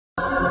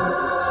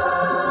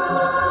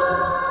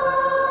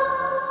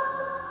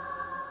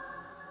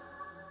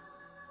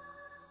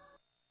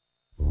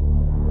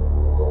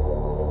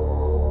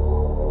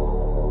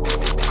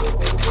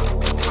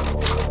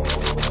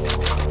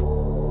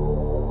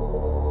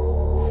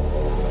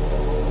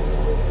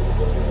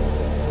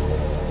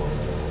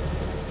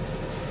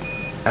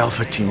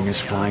Alpha Team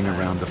is flying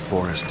around the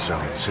forest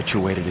zone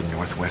situated in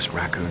northwest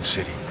Raccoon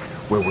City,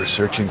 where we're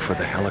searching for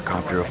the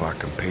helicopter of our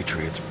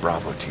compatriots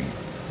Bravo Team,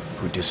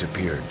 who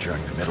disappeared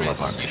during the middle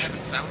of our mission.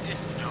 You haven't found it?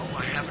 No,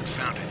 I haven't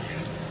found it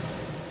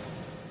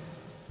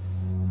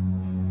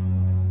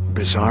yet.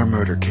 Bizarre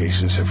murder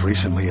cases have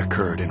recently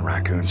occurred in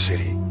Raccoon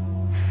City.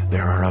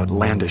 There are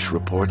outlandish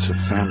reports of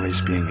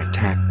families being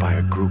attacked by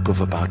a group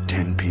of about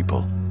 10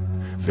 people.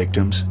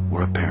 Victims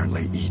were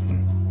apparently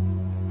eaten.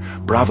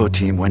 Bravo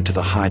Team went to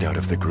the hideout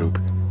of the group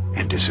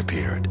and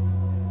disappeared.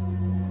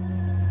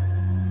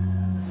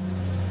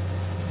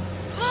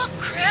 Look,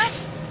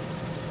 Chris!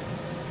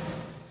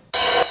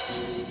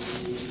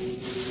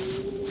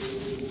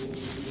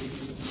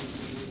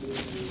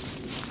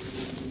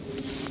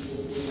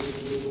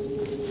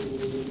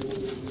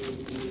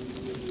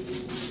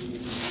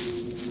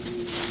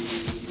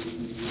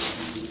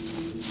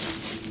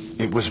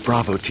 It was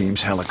Bravo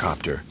Team's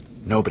helicopter.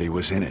 Nobody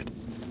was in it.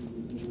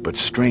 But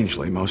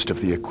strangely, most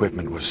of the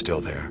equipment was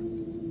still there.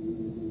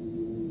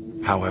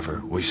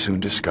 However, we soon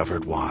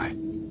discovered why.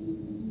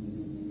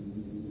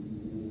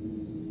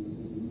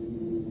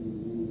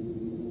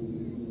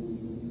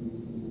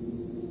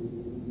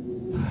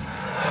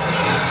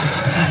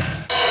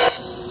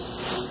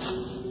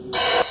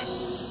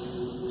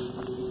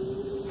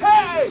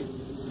 Hey!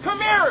 Come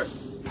here!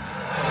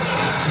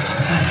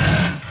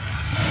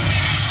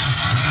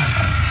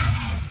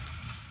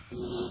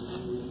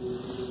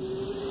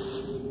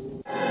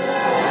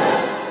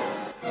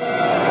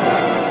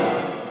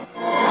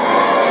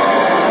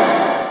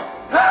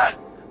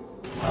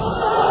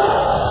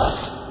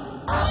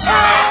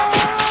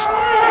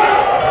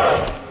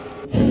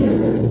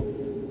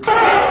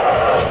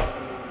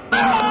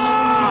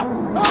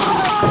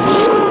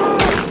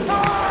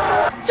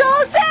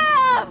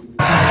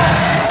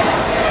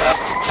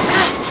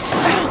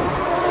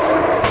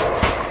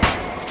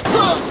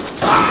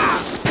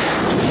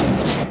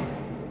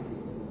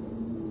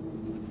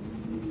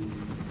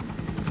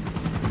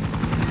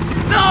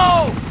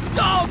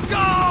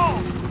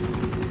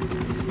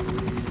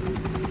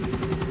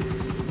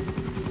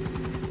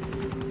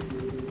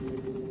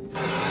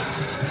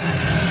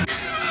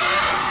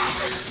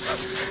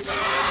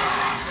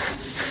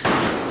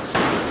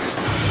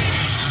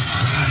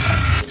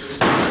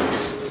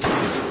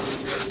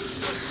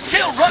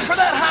 Run for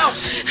that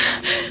house!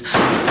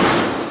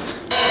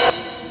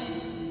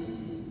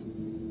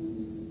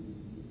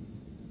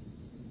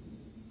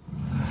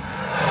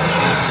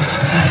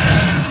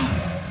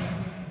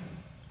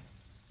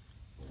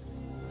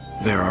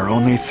 There are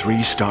only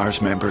 3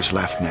 STARS members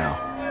left now.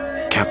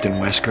 Captain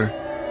Wesker,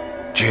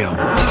 Jill,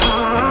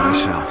 and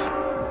myself.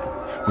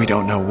 We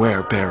don't know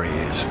where Barry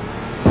is.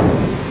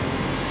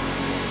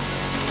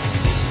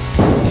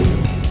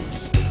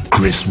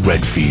 Chris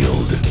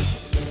Redfield.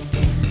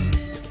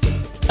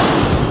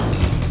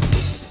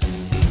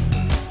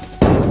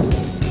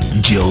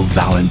 Jill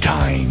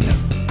Valentine.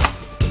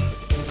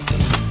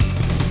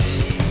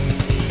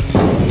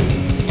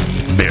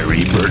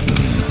 Barry Burton.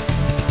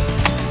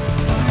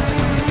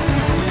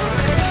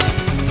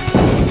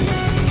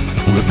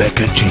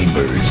 Rebecca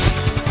Chambers.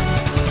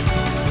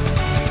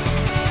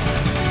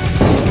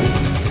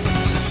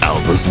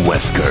 Albert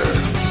Wesker.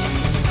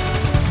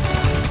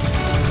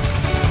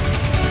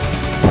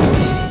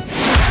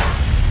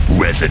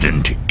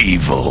 Resident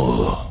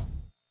Evil.